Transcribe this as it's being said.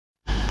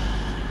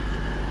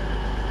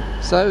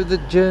So the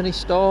journey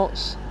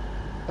starts.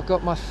 I've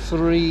got my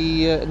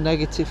 3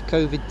 negative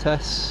COVID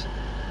tests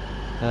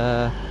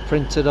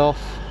printed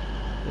off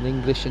in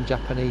English and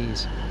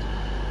Japanese,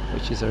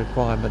 which is a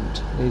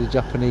requirement. Need a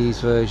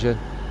Japanese version.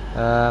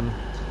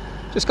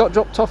 Just got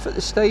dropped off at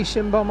the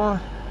station by my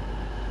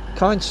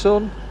kind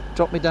son.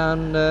 Dropped me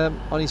down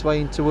on his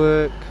way into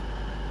work,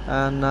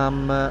 and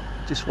I'm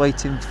just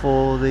waiting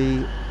for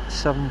the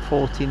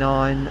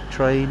 7:49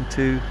 train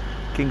to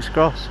King's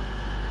Cross,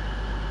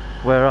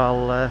 where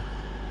I'll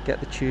get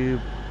the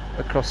tube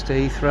across to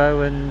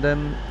Heathrow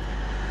and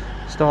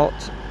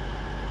start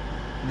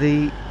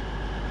the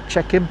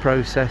check-in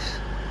process,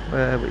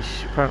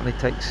 which apparently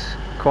takes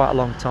quite a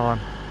long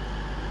time,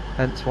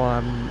 hence why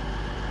I'm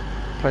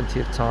plenty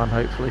of time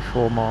hopefully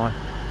for my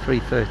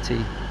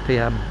 3:30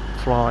 PM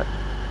flight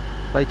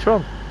later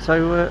on.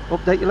 So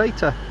update you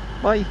later.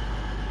 Bye.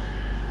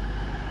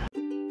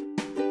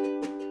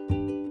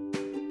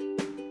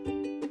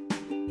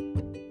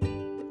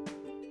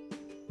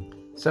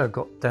 So I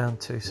got down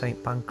to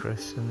St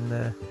Pancras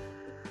and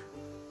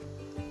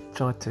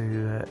tried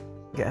to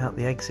get out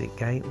the exit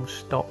gate, and was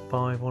stopped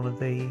by one of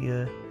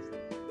the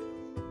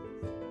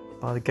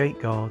gate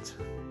guards.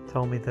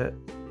 Told me that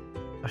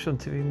I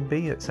shouldn't even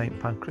be at St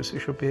Pancras, I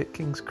should be at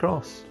King's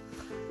Cross.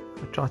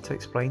 I tried to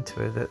explain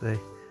to her that the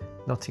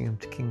Nottingham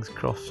to King's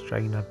Cross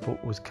train I'd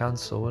booked was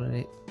cancelled, and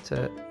it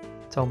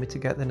told me to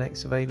get the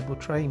next available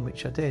train,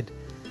 which I did,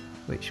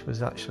 which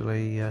was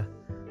actually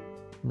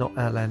not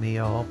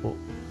LNER but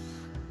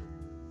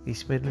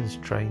East Midlands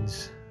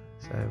trains.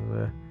 So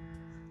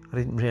I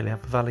didn't really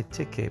have a valid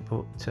ticket,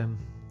 but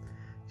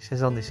she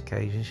says on this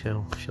occasion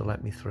she'll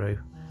let me through.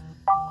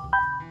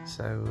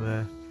 So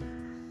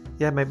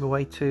yeah, made my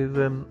way to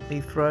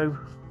Heathrow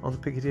on the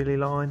Piccadilly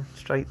line,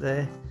 straight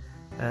there.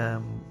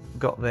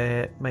 Got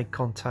there, made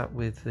contact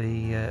with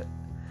the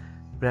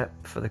rep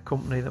for the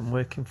company that I'm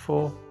working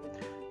for,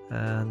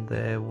 and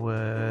there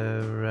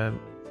were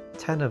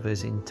 10 of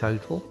us in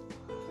total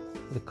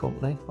for the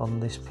company on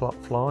this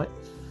flight.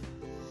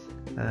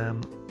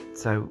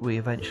 So we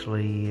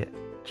eventually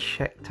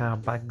checked our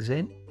bags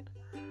in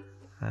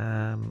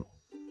and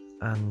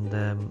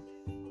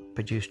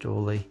produced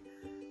all the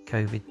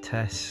COVID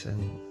tests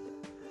and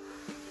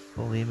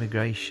all the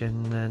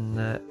immigration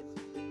and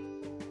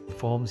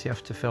forms you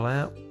have to fill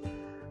out,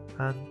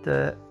 and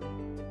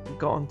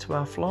got onto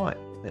our flight.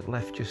 It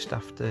left just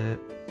after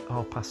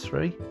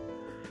 3:30.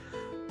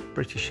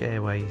 British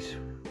Airways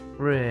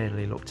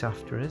really looked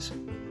after us.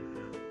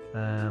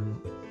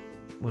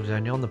 We was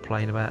only on the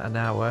plane about an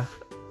hour,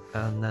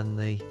 and then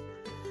the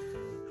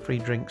free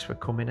drinks were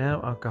coming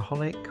out,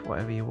 alcoholic,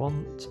 whatever you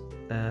want.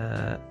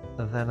 And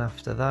then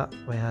after that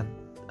we had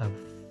a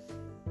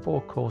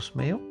 4-course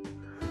meal,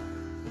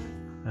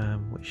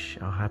 which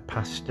I had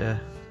pasta,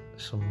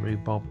 some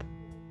rhubarb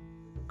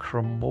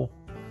crumble,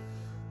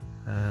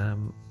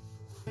 and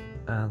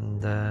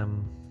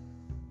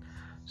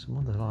some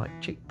other like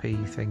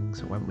chickpea things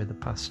that went with the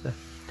pasta.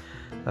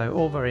 So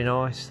all very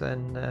nice.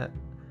 Then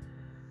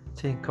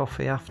tea and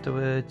coffee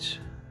afterwards,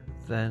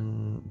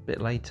 then a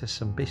bit later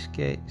some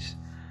biscuits,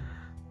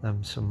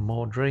 then some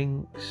more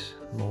drinks,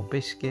 more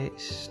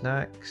biscuits,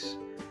 snacks,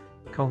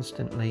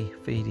 constantly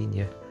feeding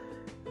you.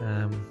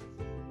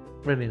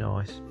 Really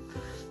nice.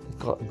 You've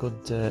got a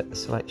good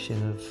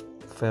selection of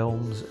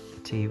films,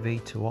 TV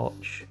to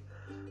watch,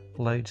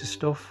 loads of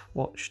stuff.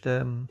 Watched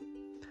a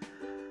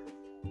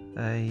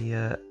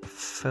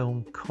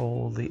film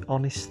called The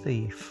Honest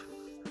Thief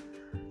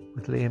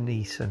with Liam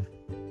Neeson.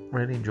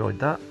 Really enjoyed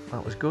that.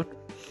 That was good.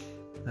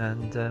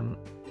 And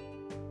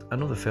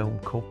another film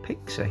called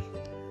Pixie,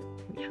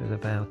 which was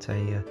about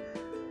a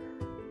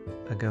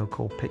girl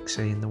called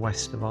Pixie in the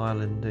west of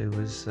Ireland who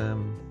was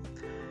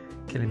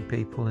killing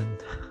people,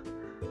 and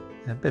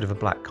a bit of a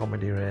black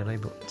comedy really,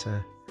 but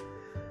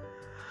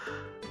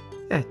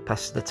yeah, it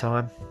passed the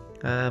time.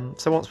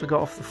 So once we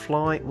got off the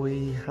flight,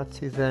 we had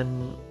to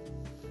then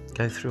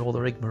go through all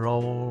the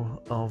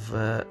rigmarole of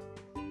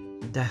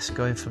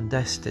going from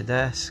desk to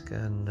desk,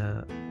 and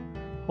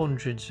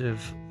hundreds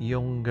of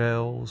young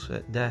girls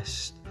at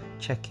desks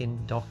checking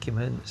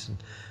documents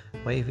and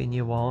waving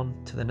you on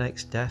to the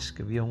next desk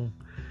of young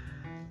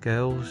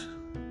girls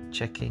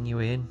checking you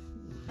in,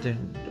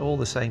 doing all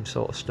the same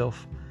sort of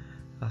stuff.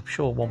 I'm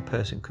sure one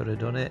person could have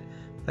done it.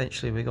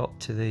 Eventually we got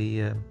to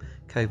the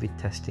COVID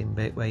testing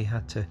bit where you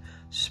had to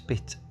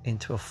spit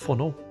into a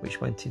funnel which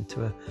went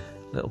into a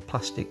little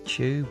plastic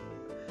tube,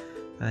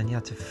 and you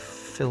had to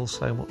fill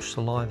so much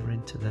saliva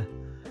into the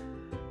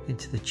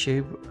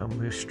tube, and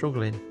we were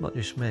struggling, not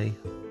just me,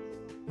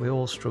 we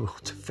all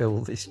struggled to fill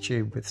this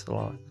tube with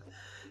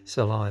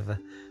saliva.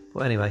 But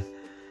anyway,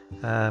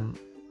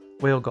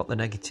 we all got the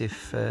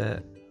negative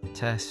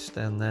test,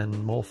 and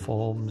then more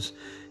forms,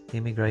 the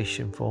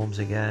immigration forms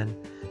again.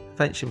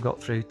 Eventually we got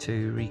through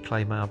to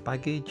reclaim our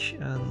baggage,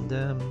 and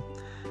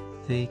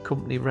the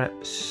company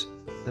reps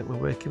that we're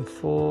waiting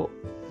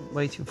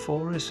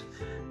for us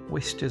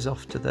whisked us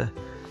off to the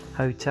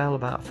hotel,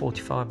 about a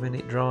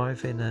 45-minute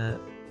drive in a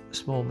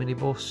small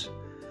minibus.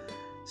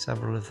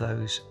 Several of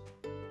those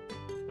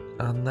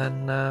and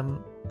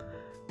then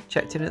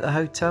checked in at the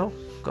hotel.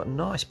 Got a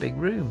nice big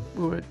room.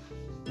 We were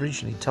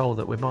originally told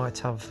that we might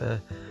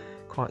have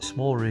quite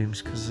small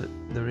rooms because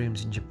the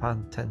rooms in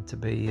Japan tend to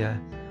be a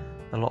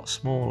lot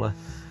smaller,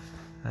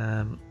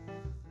 and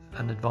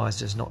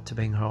advised us not to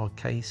bring hard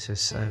cases,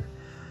 so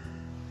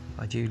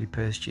I duly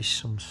purchased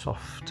some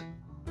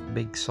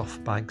big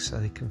soft bags so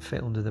they can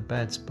fit under the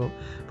beds, but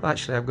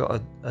actually I've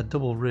got a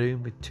double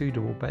room with 2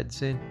 double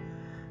beds in,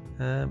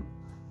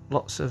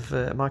 lots of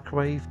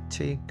microwave,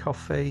 tea,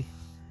 coffee,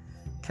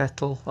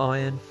 kettle,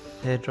 iron,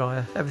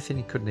 hairdryer, everything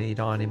you could need,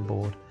 ironing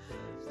board.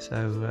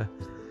 So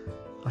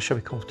I shall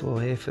be comfortable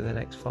here for the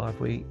next 5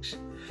 weeks.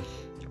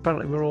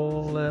 Apparently we're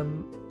all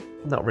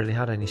not really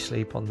had any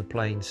sleep on the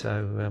plane, so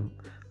I'm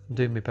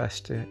doing my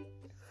best to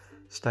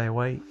stay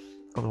awake,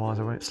 otherwise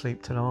I won't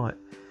sleep tonight.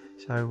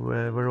 So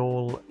we're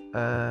all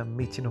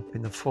meeting up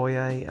in the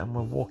foyer, and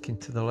we're walking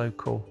to the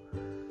local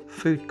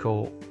food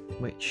court,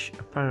 which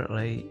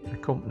apparently the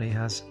company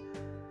has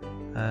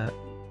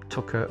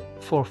took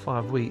 4 or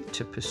 5 weeks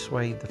to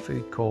persuade the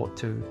food court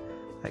to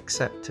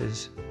accept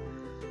us,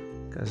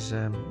 because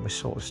we're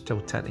sort of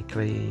still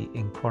technically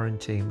in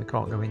quarantine. We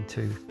can't go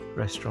into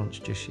restaurants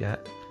just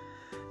yet.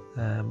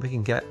 We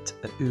can get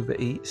Uber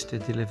Eats to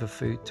deliver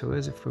food to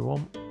us if we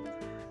want,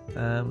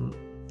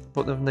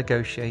 but they've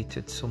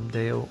negotiated some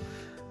deal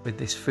with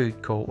this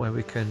food court where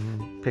we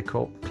can pick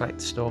up,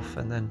 collect stuff,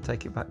 and then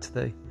take it back to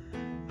the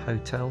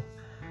hotel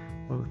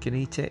where we can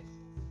eat it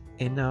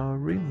in our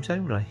rooms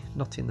only,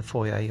 not in the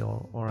foyer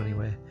or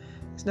anywhere.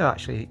 There's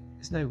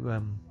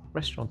no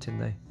restaurant in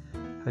the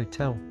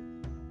hotel.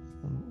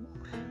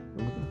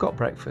 We've got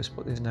breakfast,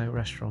 but there's no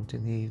restaurant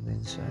in the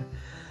evening, so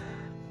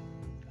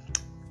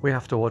we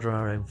have to order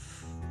our own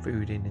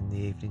food in the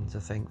evenings, I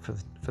think,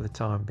 for the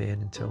time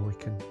being, until we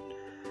can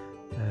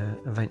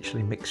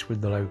eventually mix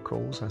with the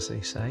locals, as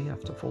they say,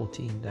 after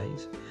 14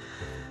 days.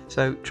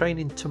 So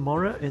training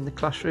tomorrow in the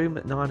classroom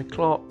at 9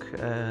 o'clock,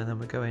 and then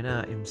we're going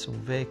out in some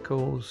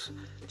vehicles,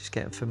 just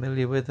getting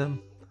familiar with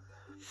them,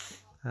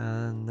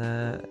 and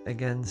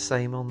again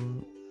same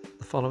on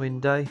the following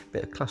day,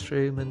 bit of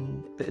classroom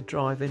and bit of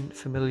driving,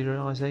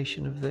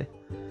 familiarisation of the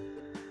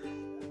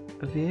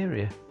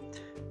area.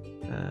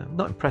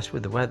 Not impressed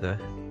with the weather,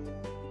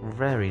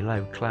 very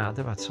low cloud.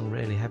 They've had some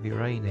really heavy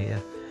rain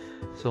here,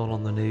 it's all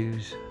on the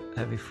news,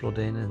 heavy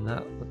flooding and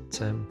that,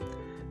 but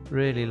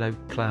really low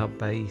cloud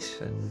base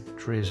and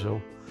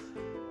drizzle,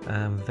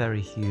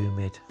 very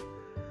humid,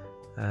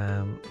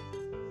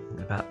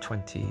 about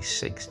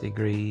 26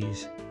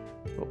 degrees,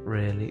 but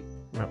really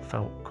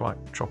felt quite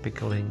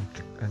tropical and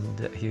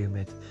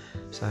humid.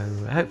 So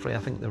hopefully, I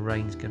think the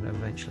rain's going to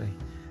eventually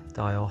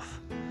die off.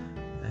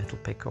 It'll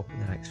pick up in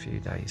the next few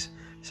days.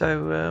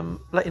 So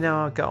let you know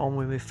how I get on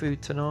with my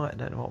food tonight. I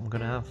don't know what I'm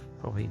going to have,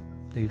 probably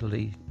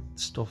noodly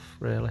stuff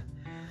really,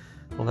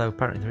 although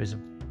apparently there is a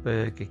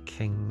Burger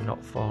King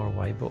not far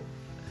away, but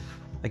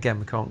again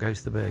we can't go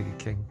to the Burger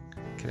King,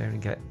 we can only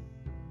get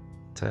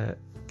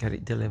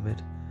it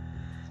delivered.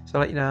 So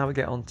I'll let you know how we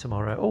get on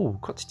tomorrow. Oh,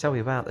 got to tell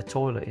you about the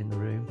toilet in the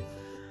room.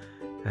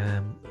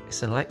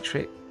 It's an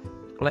electric,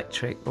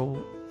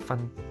 all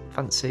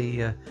fancy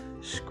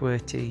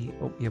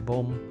squirty up your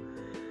bum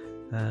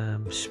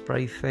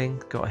spray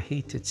thing. Got a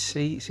heated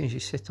seat. As soon as you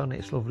sit on it,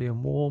 it's lovely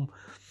and warm.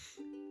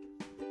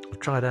 I've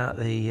tried out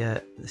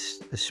the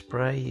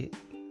spray.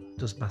 It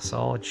does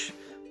massage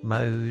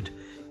mode.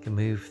 You can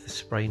move the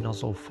spray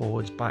nozzle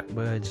forwards,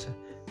 backwards,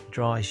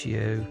 dries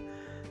you.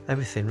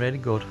 Everything really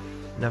good.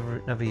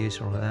 Never used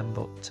one of them,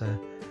 but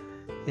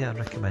yeah, I'd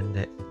recommend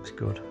it. It's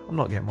good. I'm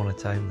not getting one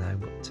at home though,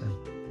 but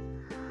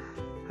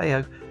hey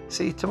ho.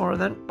 See you tomorrow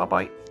then. Bye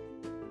bye.